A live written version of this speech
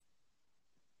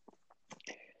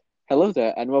Hello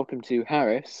there, and welcome to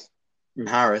Harris From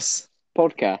Harris.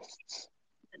 Podcasts.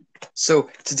 So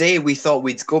today we thought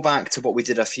we'd go back to what we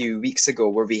did a few weeks ago,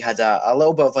 where we had a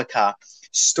little bit of like a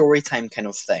story time kind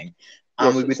of thing,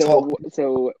 and Yes, we would talk.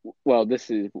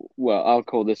 I'll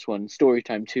call this one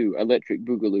Storytime 2, Electric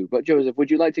Boogaloo. But Joseph,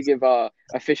 would you like to give our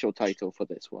official title for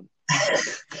this one?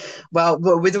 Well,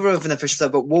 we don't have an official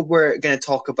title, but what we're going to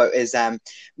talk about is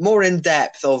more in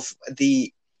depth of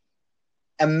the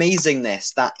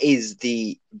amazingness that is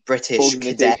the British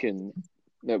cadet. Organization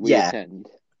that we Yeah, attend.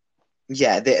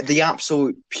 yeah, the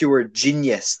absolute pure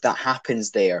genius that happens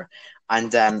there,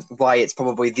 and why it's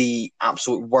probably the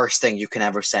absolute worst thing you can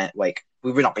ever send. Like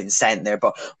we've not been sent there,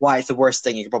 but why it's the worst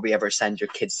thing you could probably ever send your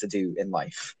kids to do in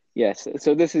life. Yes,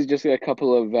 so this is just a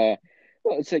couple of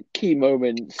it's like key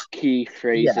moments, key Yeah,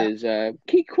 phrases,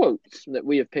 key quotes that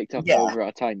we have picked up yeah. over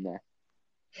our time there.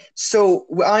 So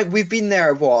we've been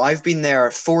there. What I've been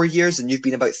there 4 years, and you've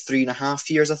been about 3.5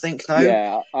 years, I think now.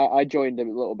 Yeah, I joined a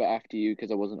little bit after you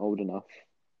because I wasn't old enough.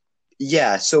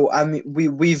 Yeah, so I mean,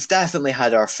 we've definitely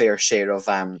had our fair share of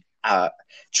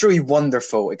truly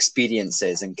wonderful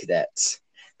experiences in cadets,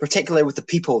 particularly with the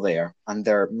people there and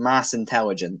their mass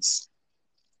intelligence.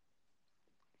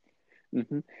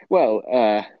 hmm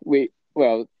our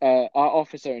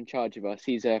officer in charge of us,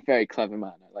 he's a very clever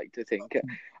man, I like to think.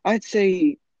 I'd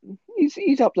say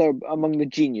he's up there among the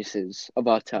geniuses of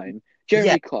our time. Yeah.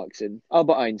 Jeremy Clarkson,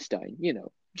 Albert Einstein,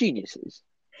 geniuses.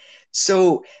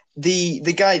 So the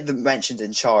guy that mentioned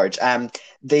in charge,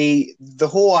 the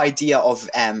whole idea of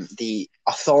the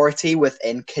authority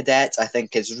within cadets, I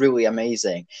think, is really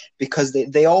amazing because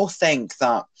they all think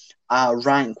that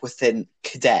rank within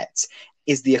cadets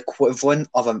is the equivalent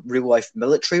of a real life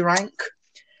military rank.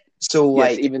 So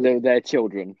Yes, like even though they're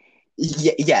children.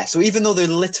 yeah, so even though they're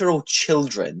literal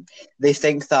children, they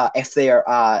think that if they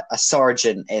are a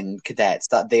sergeant in cadets,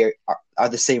 that are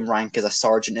the same rank as a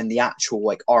sergeant in the actual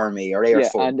like army or air Yeah,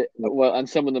 force. and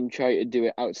some of them try to do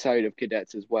it outside of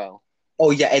cadets as well. Oh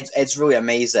yeah, it's really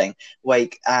amazing.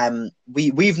 Like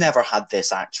we've never had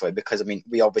this actually because I mean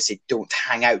we obviously don't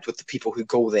hang out with the people who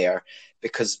go there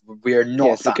because we're not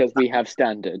Yes, that. because we have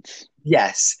standards.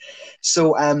 Yes.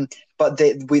 So, but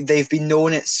they've been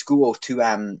known at school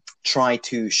to try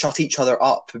to shut each other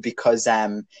up because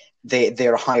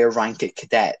they're a higher rank at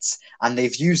cadets, and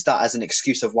they've used that as an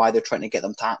excuse of why they're trying to get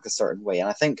them to act a certain way. And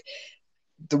I think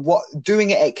the what doing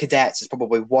it at cadets is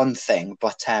probably one thing,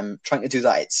 but trying to do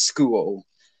that at school,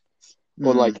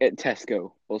 Or mm, like at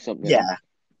Tesco or something. yeah,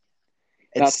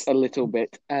 That's it's a little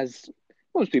bit, as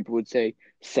most people would say,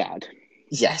 sad.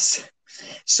 yes.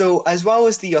 So as well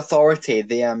as the authority,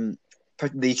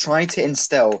 they try to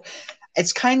instill.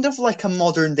 It's kind of like a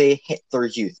modern day Hitler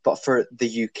Youth, but for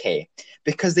the UK,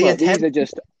 because they Well, these attempt, are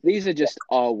just these are just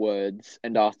our words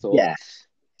and our yeah. thoughts.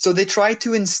 So they try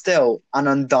to instill an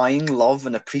undying love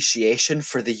and appreciation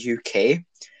for the UK.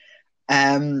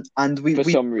 And For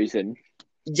some reason.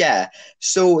 yeah.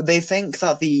 So they think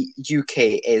that the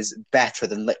UK is better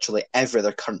than literally every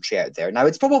other country out there. Now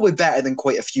it's probably better than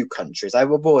quite a few countries, I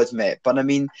will admit, but I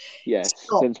mean, it's Yes,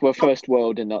 since we're first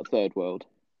world and not third world.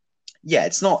 yeah,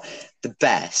 it's not the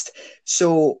best.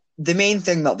 So the main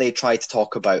thing that they try to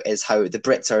talk about is how the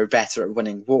Brits are better at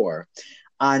winning war.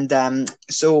 And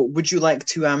so would you like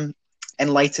to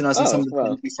enlighten us on some Oh, of the things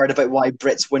well. we've heard about why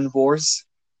Brits win wars?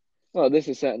 Well, this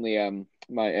is certainly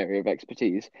my area of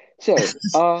expertise. So,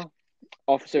 our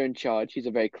officer in charge, he's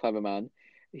a very clever man.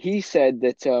 He said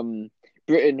that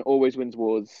Britain always wins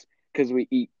wars because we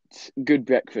eat good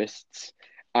breakfasts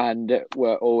and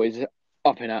we're always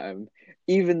up and at 'em.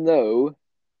 Even though,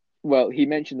 well, he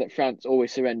mentioned that France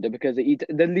always surrender because they eat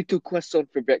the little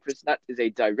croissant for breakfast. That is a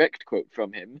direct quote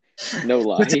from him. No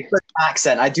With lie. the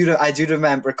accent, I do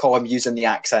remember recall him using the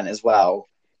accent as well.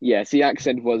 Yes, the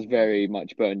accent was very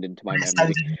much burned into my It memory.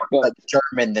 sounded more But like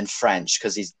German than French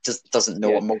because he just doesn't know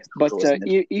yeah, what multicultural but is in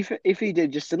it. if he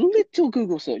did just a little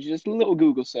Google search, just a little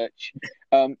Google search,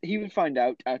 he would find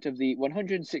out of the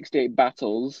 168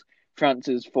 battles France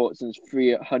has fought since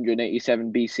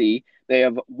 387 BC, they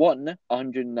have won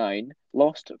 109,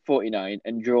 lost 49,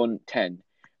 and drawn 10,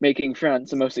 making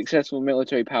France the most successful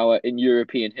military power in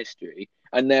European history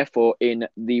and therefore in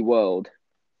the world.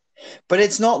 But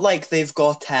it's not like they've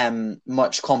got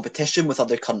much competition with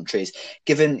other countries,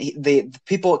 given the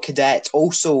people at Cadet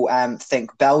also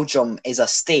think Belgium is a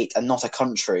state and not a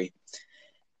country.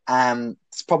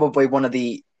 It's probably one of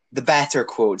the better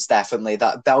quotes, definitely,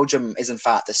 that Belgium is in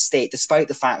fact a state, despite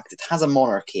the fact it has a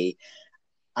monarchy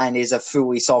and is a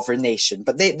fully sovereign nation.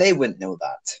 But they wouldn't know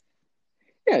that.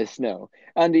 Yes, no.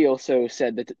 And he also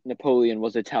said that Napoleon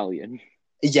was Italian.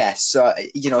 Yes,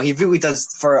 he really does.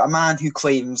 For a man who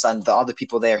claims, and the other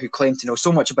people there who claim to know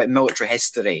so much about military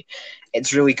history,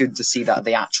 it's really good to see that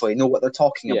they actually know what they're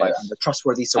talking about and Yes, they're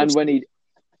trustworthy and sources.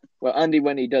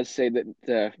 when he does say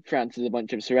that France is a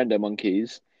bunch of surrender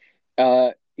monkeys,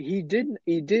 he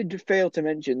did fail to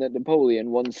mention that Napoleon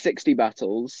won 60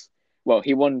 battles. Well,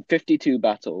 he won 52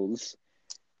 battles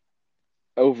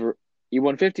over. He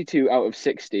won 52 out of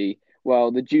 60,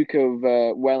 while the Duke of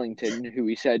Wellington, who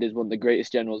he said is one of the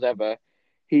greatest generals ever,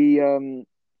 he ultimately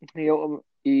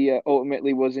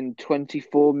was in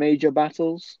 24 major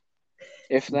battles,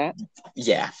 if that.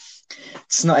 Yeah,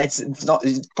 it's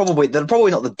probably they're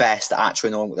probably not the best at actually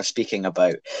knowing what they're speaking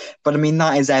about, but I mean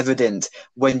that is evident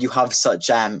when you have such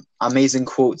amazing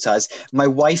quotes as "My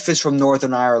wife is from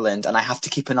Northern Ireland, and I have to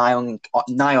keep an eye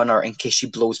on her in case she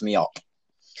blows me up."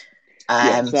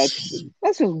 Yes, Um,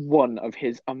 that's just one of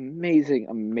his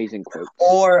amazing quotes.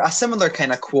 or a similar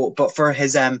kind of quote, but for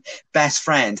his best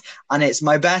friend, and it's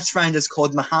 "My best friend is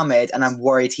called Mohammed, and I'm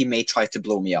worried he may try to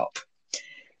blow me up."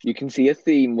 You can see a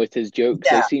theme with his jokes.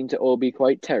 They Yeah, seem to all be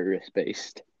quite terrorist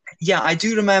based. yeah, I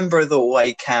do remember though,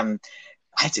 like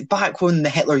back when the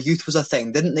Hitler Youth was a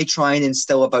thing, didn't they try and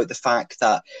instill about the fact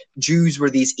that Jews were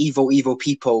these evil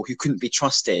people who couldn't be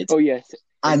trusted? Oh yes,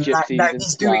 and And now gypsies and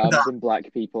he's doing that. Slavs and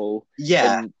black people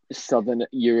Yeah, and Southern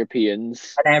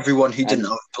Europeans and everyone who didn't and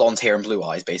have blonde hair and blue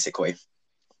eyes, basically.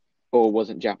 or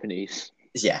wasn't Japanese.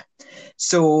 Yeah.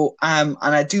 So, and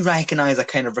I do recognize a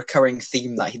kind of recurring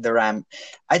theme that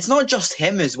it's not just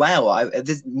him as well.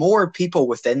 There's more people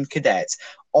within cadets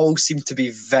all seem to be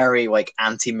very like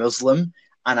anti-Muslim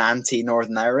and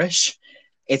anti-Northern Irish.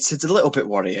 It's a little bit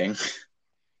worrying.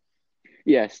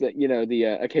 Yes, that the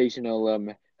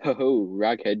occasional ho ho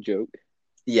raghead joke.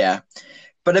 Yeah.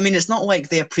 But I mean, it's not like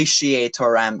they appreciate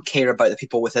or care about the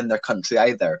people within their country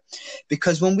either,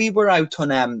 because when we were out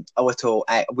on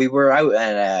we were out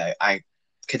in a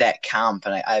cadet camp,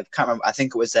 and I can't remember. I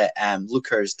think it was at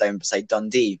Lookers down beside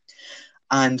Dundee,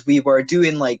 and we were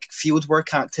doing like field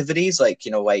work activities, like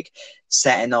like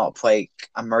setting up like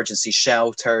emergency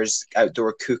shelters,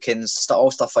 outdoor cooking,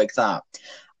 all stuff like that.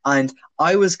 And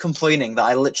I was complaining that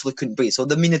I literally couldn't breathe. So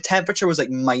the temperature was like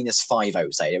 -5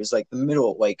 outside. It was like the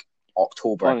middle of like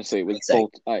October. Honestly,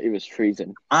 it was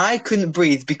freezing. I couldn't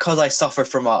breathe because I suffer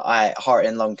from a heart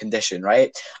and lung condition,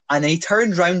 right? And he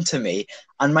turned round to me,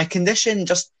 and my condition,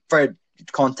 just for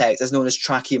context, is known as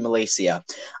tracheomalacia.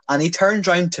 And he turned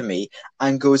round to me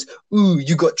and goes, "Ooh,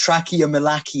 you got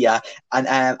tracheomalacia,"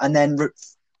 and then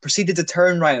proceeded to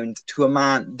turn round to a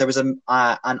man. There was an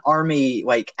army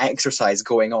like exercise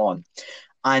going on.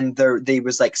 And they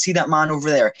was like, "See that man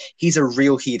over there? He's a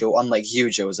real hero, unlike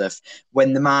you, Joseph,"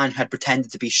 when the man had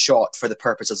pretended to be shot for the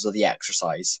purposes of the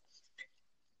exercise.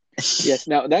 Yes,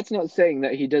 now that's not saying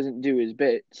that he doesn't do his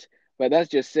bits, but that's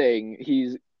just saying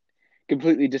he's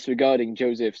completely disregarding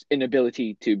Joseph's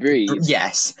inability to breathe.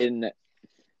 Yes.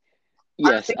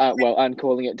 Yes, and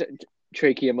calling it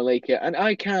tracheomalacia, and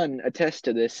I can attest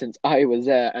to this since I was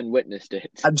there and witnessed it.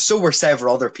 And so were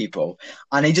several other people,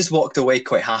 and he just walked away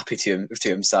quite happy to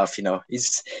himself.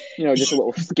 He's just a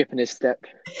little skip in his step.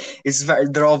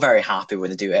 They're all very happy when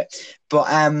they do it. But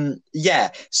yeah.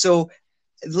 So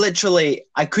literally,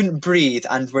 I couldn't breathe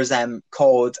and was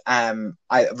called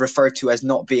I referred to as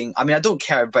not being. I mean, I don't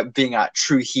care about being a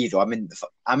true hero.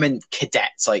 I'm in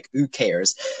cadets. Like, who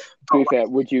cares? To be fair,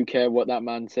 would you care what that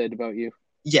man said about you?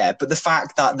 Yeah, but the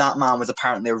fact that man was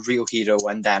apparently a real hero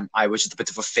and I was just a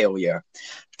bit of a failure.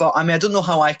 But I mean, I don't know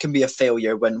how I can be a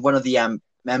failure when one of the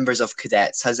members of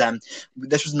cadets has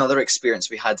this was another experience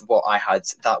we had. What I had,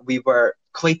 that we were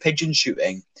clay pigeon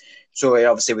shooting, so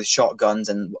obviously with shotguns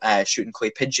and shooting clay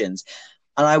pigeons,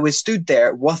 and I was stood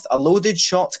there with a loaded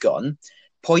shotgun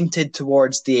pointed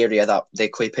towards the area that the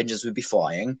clay pigeons would be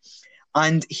flying.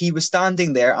 And he was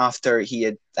standing there after he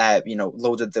had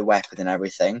loaded the weapon and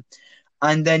everything.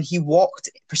 And then he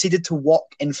proceeded to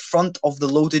walk in front of the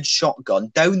loaded shotgun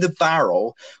down the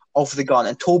barrel of the gun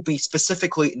and told me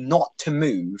specifically not to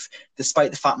move,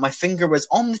 despite the fact my finger was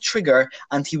on the trigger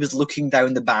and he was looking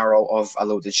down the barrel of a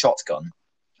loaded shotgun.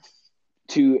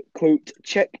 To, quote,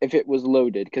 check if it was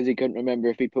loaded, because he couldn't remember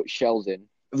if he put shells in.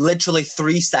 Literally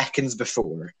 3 seconds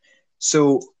before.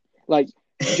 So, like,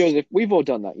 Joseph, we've all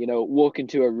done that, walk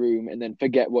into a room and then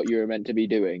forget what you were meant to be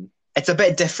doing. It's a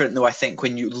bit different, though, I think,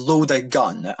 when you load a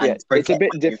gun. It's a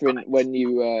bit different when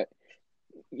you...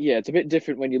 it's a bit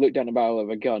different when you look down the barrel of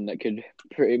a gun that could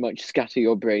pretty much scatter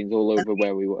your brains all over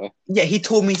where we were. Yeah, he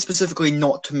told me specifically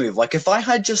not to move. Like, if I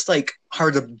had just, like,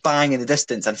 heard a bang in the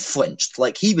distance and flinched,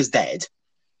 like, he was dead.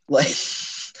 Like...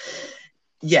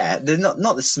 yeah, they're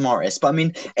not the smartest, but I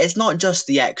mean, it's not just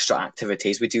the extra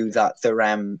activities we do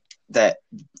that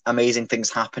amazing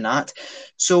things happen at.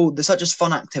 So there's such as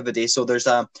fun activities. So there's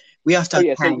we have Oh to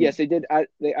yeah, so attend. yes, they did.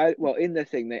 Well, in the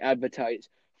thing they advertised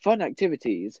fun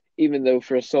activities. Even though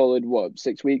for a solid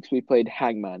 6 weeks we played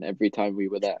Hangman every time we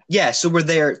were there. Yeah, so we're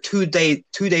there 2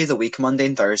 days a week, Monday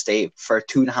and Thursday, for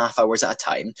 2.5 hours at a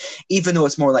time. Even though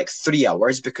it's more like 3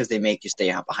 hours because they make you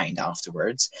stay out behind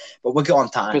afterwards. But we'll get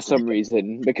on to that in For a some second.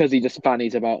 reason, because he just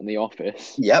fannies about in the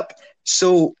office. Yep.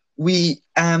 So we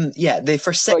yeah, they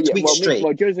for But 6 weeks straight.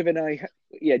 Joseph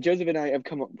and I have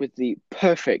come up with the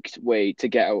perfect way to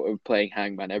get out of playing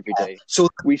Hangman every day. So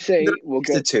We say we'll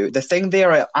the go. two. The thing they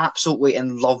are absolutely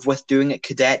in love with doing at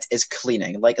Cadet is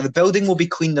cleaning. Like the building will be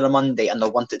cleaned on a Monday and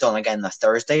they'll want it done again on a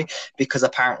Thursday because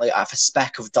apparently if a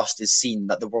speck of dust is seen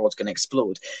that the world's going to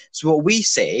explode. So what we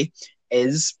say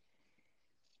is,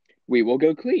 We will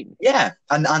go clean, yeah,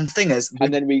 and the thing is,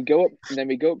 and then we go up. And then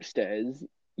we go upstairs.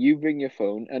 You bring your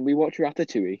phone, and we watch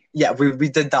Ratatouille. yeah, we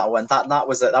did that one. That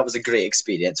was a great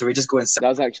experience. So we just go and sit That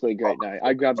was actually a great night.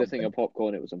 I or grabbed a thing something. of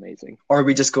popcorn. It was amazing. Or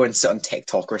we just go and sit on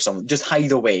TikTok or something, just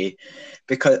hide away,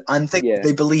 because and think Yeah,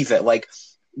 they believe it. Like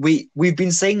we've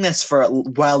been saying this for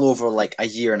well over like a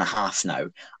year and a half now,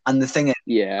 and the thing is,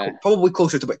 yeah. probably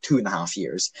closer to about 2.5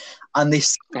 years, and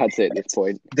I'd say at this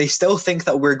point. they still think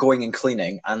that we're going and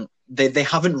cleaning, and they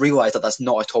haven't realized that that's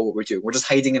not at all what we're doing. We're just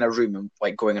hiding in a room and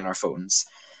like going on our phones.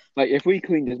 Like if we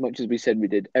cleaned as much as we said we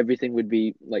did, everything would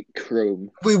be like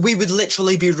chrome. We would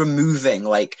literally be removing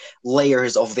like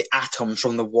layers of the atoms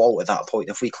from the wall at that point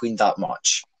if we cleaned that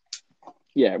much.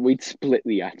 Yeah, we'd split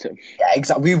the atom. Yeah,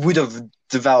 exactly. We would have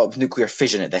developed nuclear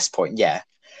fission at this point. Yeah.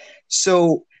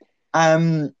 So,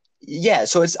 yeah.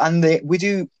 So it's and we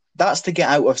do that's to get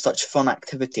out of such fun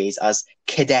activities as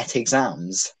cadet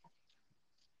exams.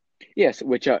 Yes,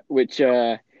 which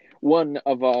one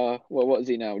of our what is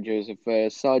he now, Joseph?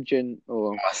 Sergeant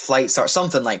or A flight sergeant,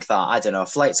 something like that. I don't know.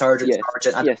 Flight sergeant, yes,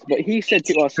 sergeant. I don't yes. But he said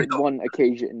to us know. at one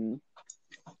occasion.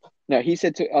 No, he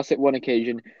said to us at one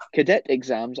occasion, cadet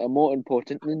exams are more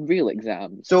important than real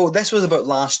exams. So this was about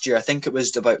last year. I think it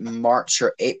was about March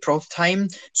or April time.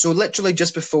 So literally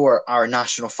just before our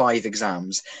National 5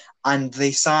 exams. And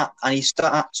they sat and he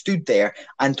stood there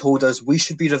and told us we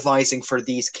should be revising for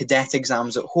these cadet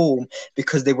exams at home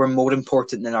because they were more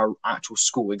important than our actual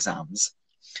school exams.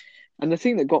 And the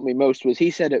thing that got me most was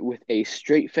he said it with a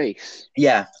straight face.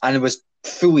 Yeah, and it was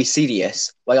fully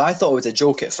serious. Like I thought it was a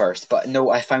joke at first, but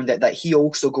no, I found out that he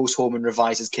also goes home and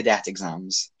revises cadet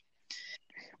exams.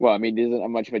 Well, I mean, he doesn't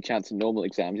have much of a chance in normal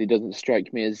exams. He doesn't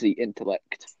strike me as the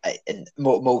intellect. And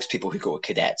most people who go to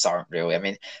cadets aren't really. I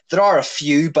mean, there are a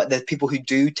few, but the people who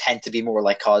do tend to be more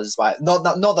like us. Not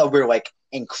that we're like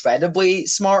incredibly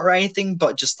smart or anything,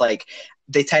 but just like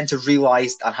they tend to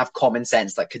realize and have common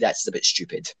sense that cadets is a bit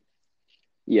stupid.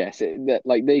 Yes, that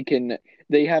like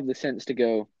they have the sense to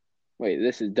go, wait,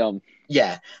 this is dumb.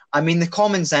 Yeah, I mean the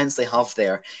common sense they have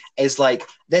there is like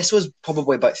this was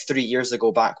probably about 3 years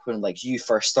ago, back when like you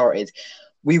first started.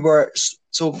 We were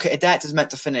so cadet is meant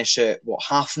to finish at what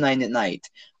 9:30 at night,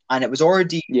 and it was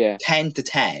already Yeah, 10 to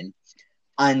 10,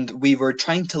 and we were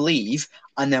trying to leave,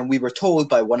 and then we were told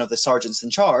by one of the sergeants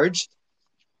in charge.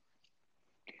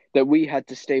 that we had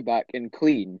to stay back and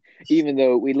clean, even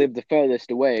though we lived the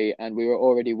furthest away and we were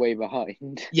already way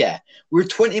behind. Yeah, we were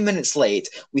 20 minutes late.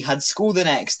 We had school the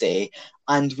next day,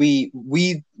 and we're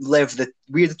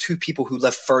the two people who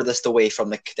live furthest away from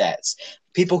the cadets.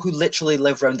 People who literally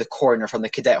live around the corner from the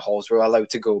cadet halls were allowed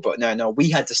to go, but no, we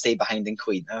had to stay behind and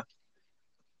clean. Huh?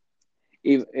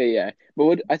 Yeah,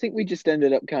 but I think we just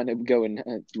ended up kind of going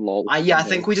lol. Yeah, I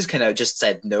think we just kind of just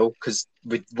said no because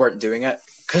we weren't doing it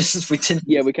because we didn't.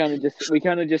 Yeah, we kind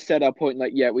of just said our point.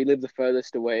 Like, yeah, we live the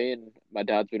furthest away, and my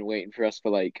dad's been waiting for us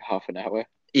for like half an hour.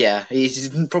 Yeah, his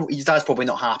dad's probably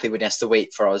not happy when he has to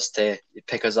wait for us to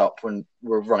pick us up when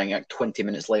we're running like 20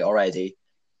 minutes late already.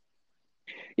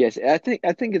 Yes, I think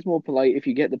it's more polite if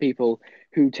you get the people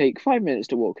who take 5 minutes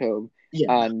to walk home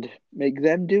Yeah. and make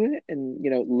them do it, and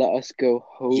let us go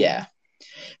home. Yeah.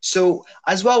 So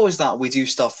as well as that, we do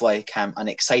stuff like an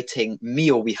exciting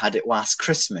meal we had at last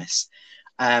Christmas.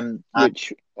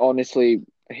 Which honestly,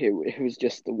 it was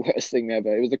just the worst thing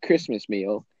ever. It was a Christmas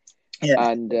meal, Yeah,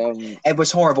 and it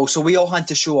was horrible. So we all had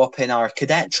to show up in our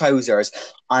cadet trousers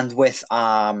and with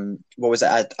what was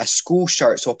it, a school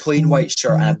shirt, so a plain white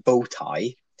shirt and a bow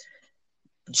tie.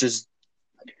 Just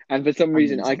and for some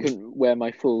reason I amazing. couldn't wear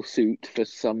my full suit for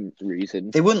some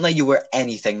reason. They wouldn't let you wear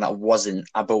anything that wasn't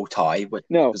a bow tie, which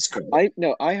No, was great.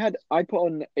 I put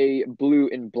on a blue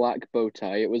and black bow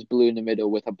tie. It was blue in the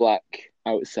middle with a black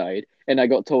outside, and I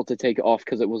got told to take it off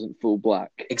because it wasn't full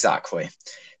black. Exactly.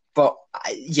 But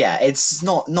yeah, it's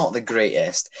not the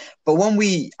greatest. But when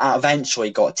we eventually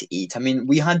got to eat, I mean,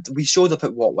 we showed up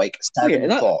at what, like Oh yeah, 7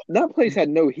 and that o'clock. that place had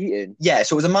no heating. Yeah,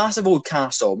 so it was a massive old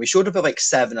castle. We showed up at like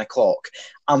 7 o'clock,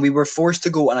 and we were forced to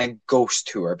go on a ghost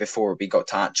tour before we got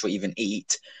to actually even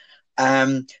eat.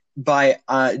 By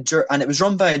and it was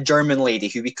run by a German lady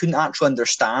who we couldn't actually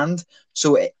understand.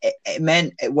 So it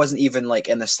meant it wasn't even like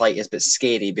in the slightest bit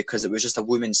scary because it was just a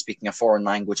woman speaking a foreign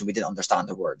language and we didn't understand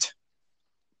a word.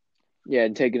 Yeah,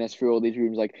 and taking us through all these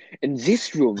rooms. Like, in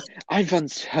this room, I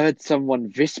once heard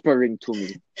someone whispering to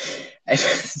me.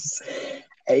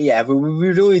 Yeah, we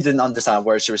really didn't understand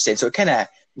what she was saying, so it kind of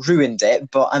ruined it.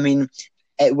 But I mean,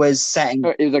 it was setting.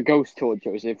 It was a ghost tour,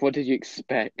 Joseph. What did you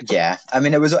expect? Yeah, I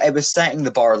mean, it was setting the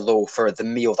bar low for the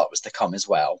meal that was to come as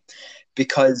well,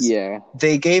 because Yeah.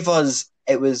 they gave us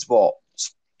it was what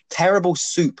terrible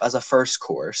soup as a first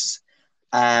course.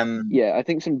 Yeah, I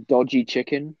think some dodgy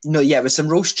chicken. No, yeah, it was some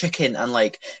roast chicken and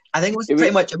like I think it was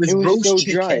pretty much it was roast so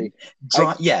chicken,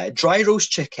 dry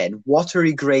roast chicken,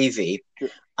 watery gravy,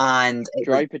 and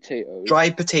dry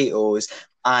potatoes,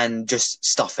 and just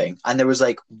stuffing, and there was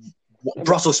like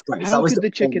Brussels sprouts. How That was could the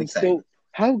the chicken only thing.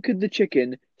 How could the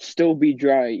chicken still be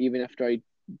dry even after I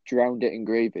drowned it in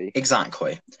gravy?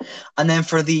 Exactly. And then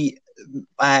for the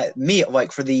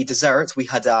for the dessert, we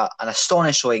had an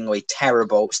astonishingly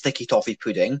terrible sticky toffee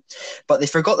pudding, but they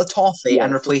forgot the toffee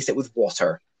and replaced it with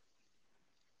water.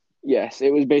 Yes,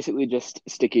 it was basically just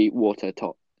sticky water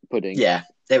top pudding. Yeah,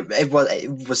 it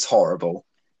was horrible.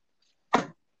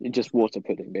 Just water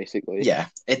pudding, basically. Yeah,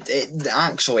 it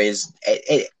actually is.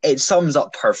 It sums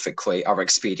up perfectly our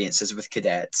experiences with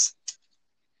cadets.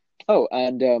 Oh,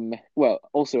 and well,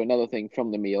 also another thing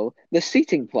from the meal, the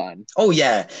seating plan. Oh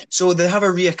yeah, so they have a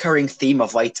reoccurring theme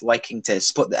of liking to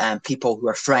split people who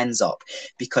are friends up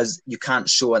because you can't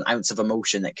show an ounce of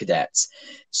emotion at cadets.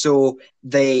 So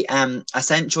they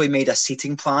essentially made a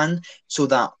seating plan so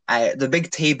that the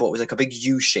big table was like a big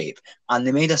U shape, and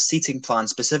they made a seating plan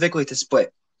specifically to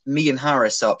split me and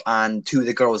Harris up and two of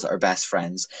the girls that are best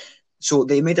friends. So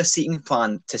they made a seating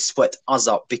plan to split us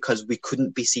up because we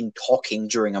couldn't be seen talking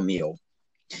during a meal.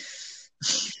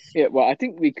 Yeah, well, I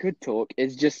think we could talk.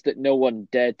 It's just that no one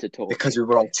dared to talk because we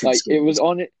were all too like scared. it was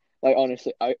on it. Like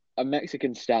honestly, a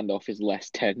Mexican standoff is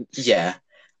less tense. Yeah,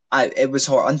 it was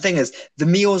hard. And the thing is, the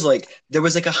meals like there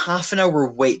was like a half an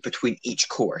hour wait between each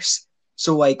course,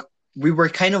 so like we were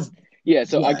kind of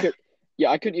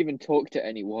I couldn't even talk to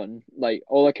anyone. Like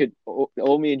all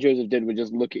me and Joseph did was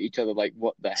just look at each other like,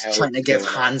 what the hell? Trying to give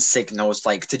hand signals,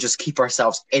 like to just keep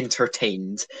ourselves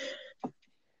entertained.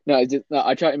 No,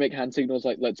 I try to make hand signals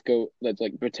like let's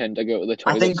like pretend I go to the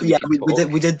toilet. I think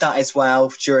we did that as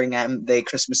well during the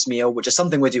Christmas meal, which is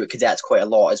something we do at cadets quite a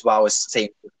lot as well as saying.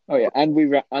 Oh yeah, and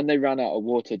they ran out of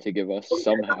water to give us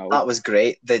somehow. That was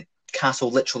great. The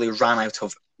castle literally ran out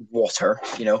of water.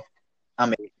 I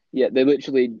mean, yeah, they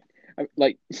literally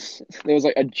like there was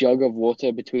like a jug of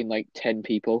water between like 10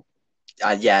 people.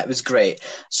 Yeah, it was great.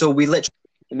 So we literally.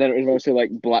 And then it was also like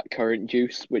blackcurrant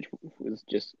juice, which was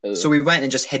just. So we went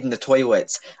and just hid in the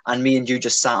toilets, and me and you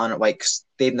just sat on it, like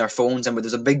stayed in our phones, and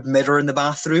there's a big mirror in the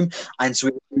bathroom, and so.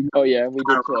 We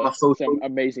did some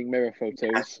amazing mirror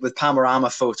photos with panorama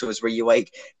photos where you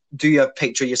like do a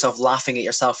picture of yourself laughing at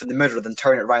yourself in the mirror, then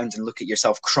turn it around and look at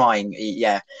yourself crying.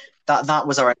 Yeah, that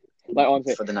was our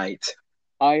honestly, for the night.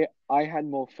 I had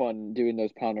more fun doing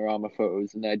those panorama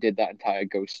photos than I did that entire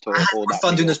ghost tour. I had more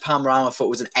fun doing those panorama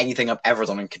photos than anything I've ever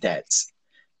done in cadets.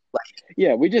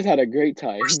 Yeah, we just had a great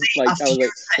time. Like I was like,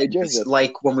 hey, Joseph.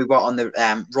 Like when we were on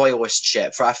the Royalist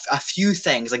ship, for a few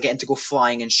things, like getting to go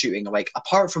flying and shooting. Like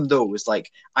apart from those, like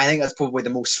I think that's probably the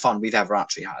most fun we've ever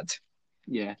actually had.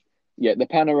 Yeah, the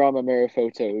panorama mirror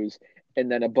photos, and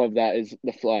then above that is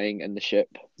the flying and the ship.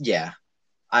 Yeah.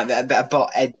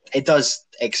 But it does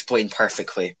explain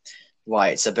perfectly why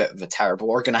it's a bit of a terrible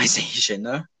organization,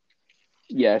 though.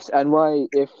 Yes, and why,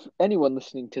 if anyone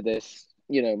listening to this,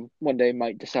 one day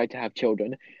might decide to have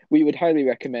children, we would highly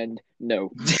recommend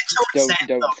don't send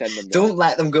them. Don't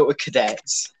let them go to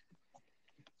cadets.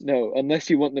 No, unless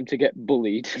you want them to get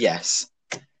bullied. Yes.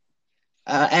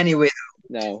 Anyway,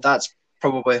 no, that's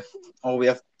probably all we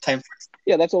have time for.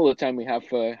 Yeah, that's all the time we have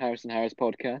for Harris and Harris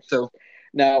podcast. So.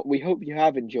 Now, we hope you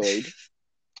have enjoyed,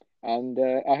 and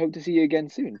I hope to see you again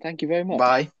soon. Thank you very much.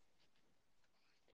 Bye.